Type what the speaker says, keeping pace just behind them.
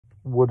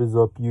What is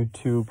up,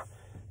 YouTube?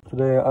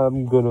 Today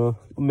I'm gonna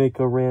make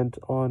a rant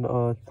on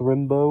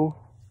Thrembo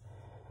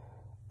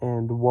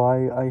and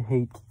why I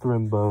hate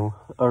Thrembo.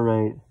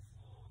 Alright,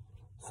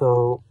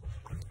 so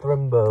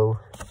Thrembo,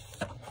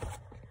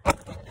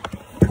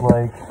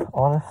 like,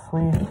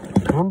 honestly,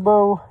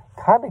 Thrembo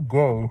kinda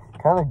gay,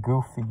 kinda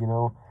goofy, you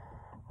know,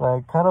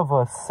 like, kind of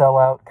a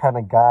sellout kind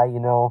of guy, you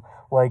know,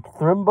 like,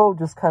 Thrembo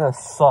just kinda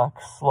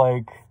sucks.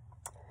 Like,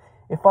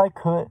 if I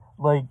could,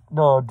 like,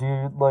 no,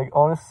 dude, like,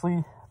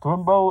 honestly,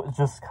 Thrembo is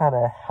just kind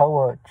of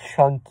hella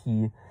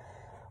chunky,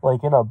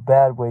 like, in a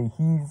bad way.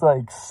 He's,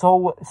 like,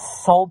 so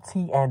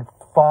salty and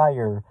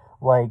fire.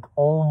 Like,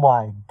 oh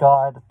my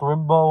god,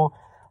 Thrembo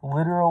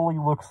literally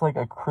looks like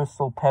a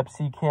Crystal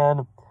Pepsi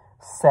can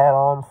sat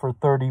on for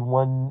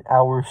 31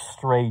 hours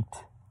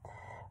straight.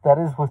 That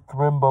is what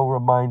Thrembo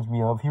reminds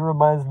me of. He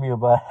reminds me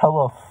of a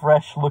hella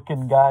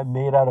fresh-looking guy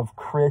made out of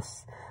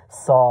Chris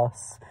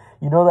sauce.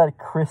 You know that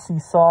Chrissy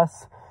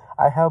sauce?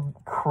 I have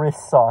Chris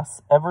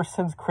sauce. Ever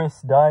since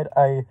Chris died,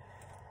 I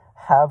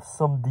have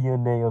some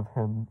DNA of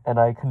him, and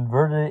I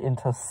converted it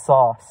into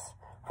sauce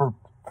for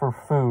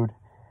food.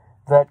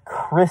 That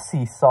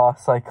Chrissy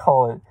sauce, I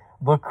call it.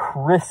 The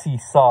Chrissy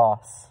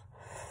sauce.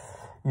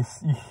 You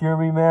hear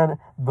me, man?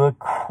 The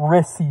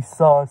Chrissy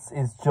sauce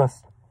is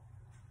just...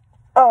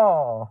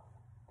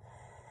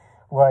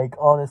 Like,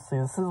 honestly,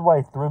 this is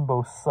why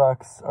Thrembo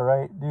sucks,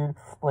 alright, dude?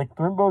 Like,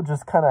 Thrembo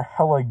just kind of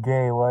hella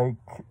gay. Like,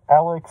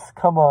 Alex,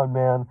 come on,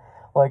 man.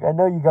 Like, I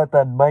know you got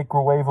that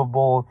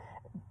microwavable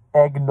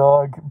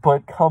eggnog,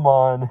 but come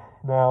on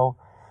now.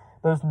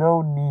 There's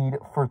no need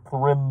for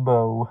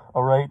Thrembo,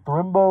 alright?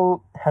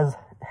 Thrembo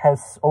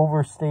has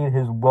overstayed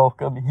his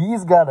welcome.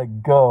 He's gotta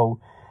go,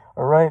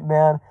 alright,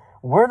 man?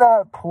 We're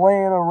not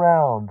playing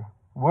around.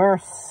 We're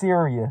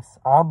serious.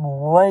 I'm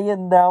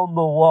laying down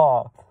the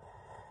law.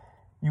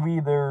 You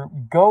either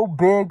go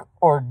big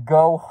or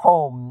go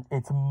home.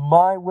 It's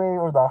my way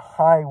or the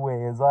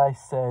highway, as I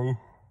say.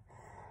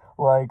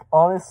 Like,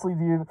 honestly,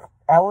 dude,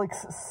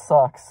 Alex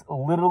sucks.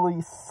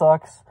 Literally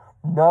sucks.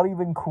 Not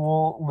even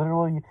cool.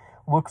 Literally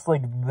looks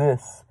like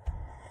this.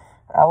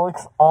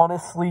 Alex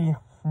honestly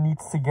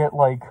needs to get,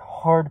 like,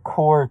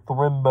 hardcore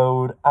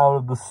Thrembo'd out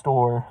of the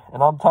store.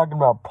 And I'm talking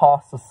about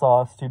pasta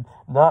sauce, dude.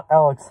 Not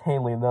Alex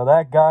Hanley. Now,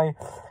 that guy...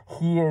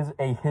 he is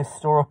a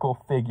historical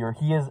figure.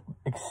 He is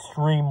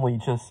extremely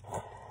just...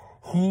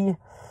 he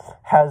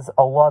has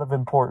a lot of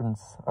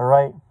importance,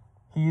 alright?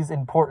 He's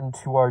important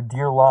to our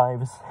dear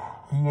lives.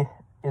 He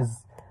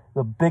is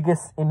the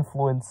biggest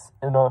influence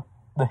in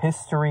the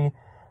history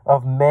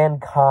of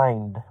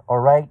mankind,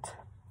 alright?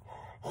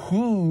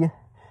 He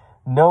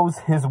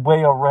knows his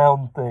way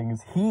around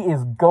things. He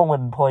is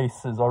going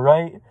places,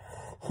 alright?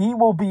 He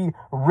will be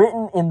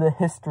written in the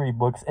history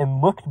books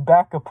and looked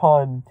back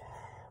upon...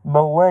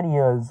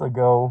 millennia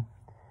ago,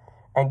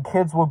 and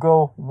kids will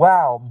go,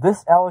 wow,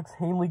 this Alex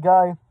Hanley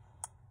guy,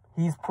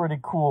 he's pretty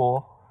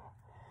cool.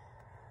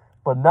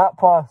 But not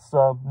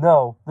pasta.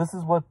 No, this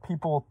is what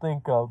people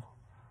think of.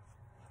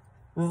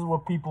 This is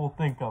what people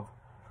think of.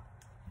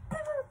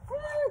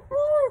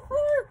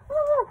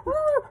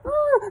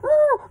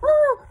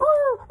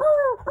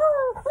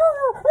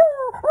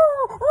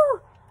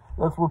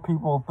 That's what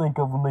people think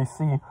of when they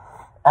see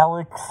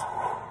Alex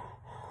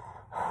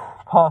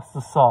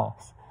pasta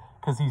sauce.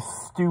 Because he's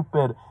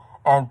stupid,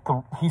 and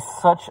he's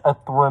such a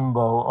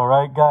Thrembo,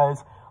 alright,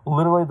 guys?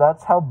 Literally,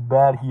 that's how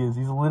bad he is.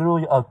 He's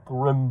literally a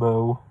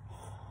Thrembo.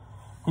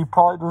 He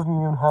probably doesn't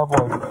even have,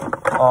 like,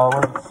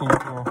 let's see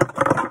here.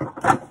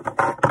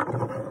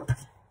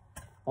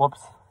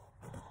 Whoops.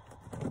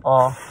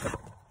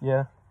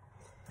 Yeah.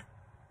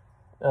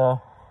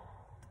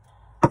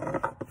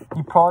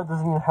 He probably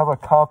doesn't even have a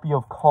copy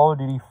of Call of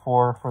Duty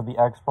 4 for the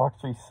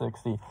Xbox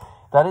 360.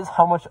 That is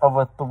how much of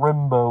a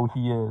Thrembo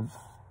he is.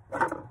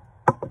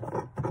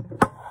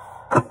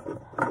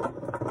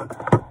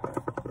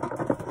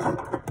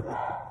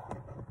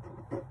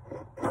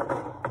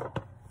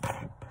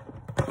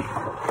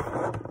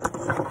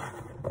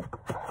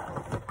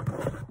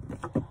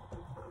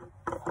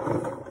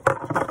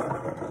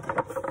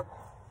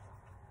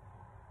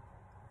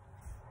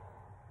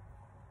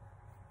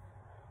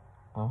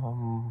 What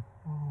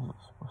was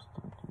I supposed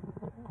to do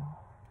right now?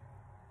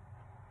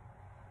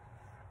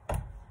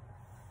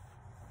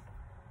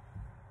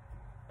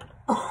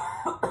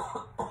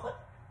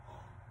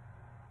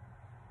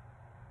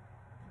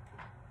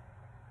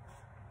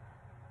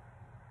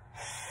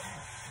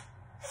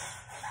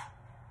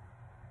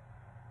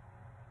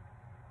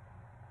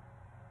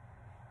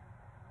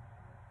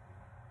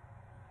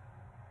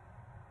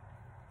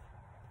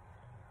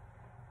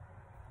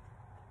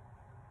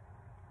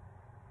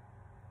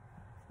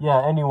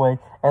 Yeah, anyway,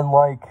 and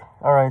like,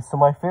 alright, so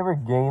my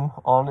favorite game,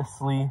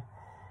 honestly,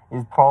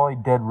 is probably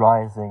Dead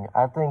Rising.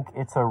 I think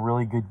it's a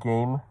really good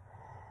game,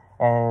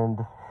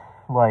 and,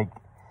 like,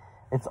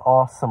 it's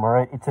awesome,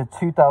 alright? It's a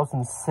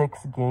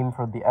 2006 game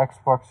for the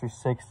Xbox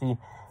 360,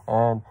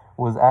 and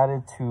was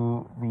added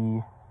to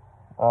the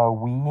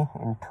Wii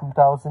in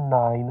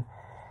 2009,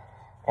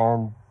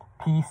 and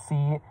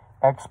PC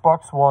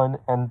Xbox One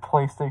and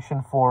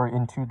PlayStation 4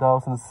 in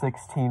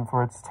 2016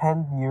 for its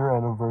 10-year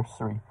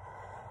anniversary.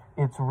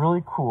 It's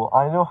really cool.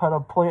 I know how to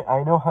play.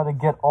 I know how to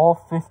get all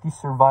 50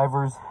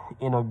 survivors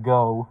in a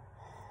go.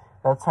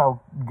 That's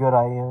how good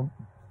I am.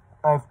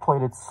 I've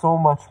played it so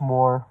much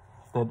more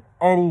than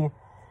any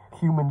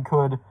human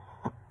could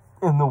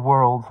in the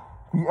world.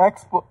 The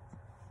Xbox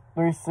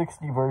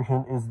 360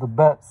 version is the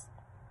best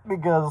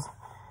because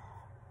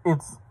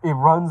it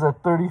runs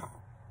at 30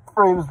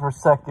 frames per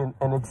second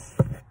and it's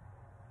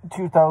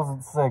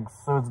 2006,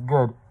 so it's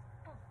good.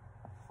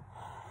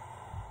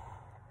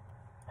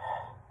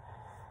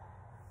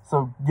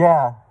 So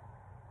yeah,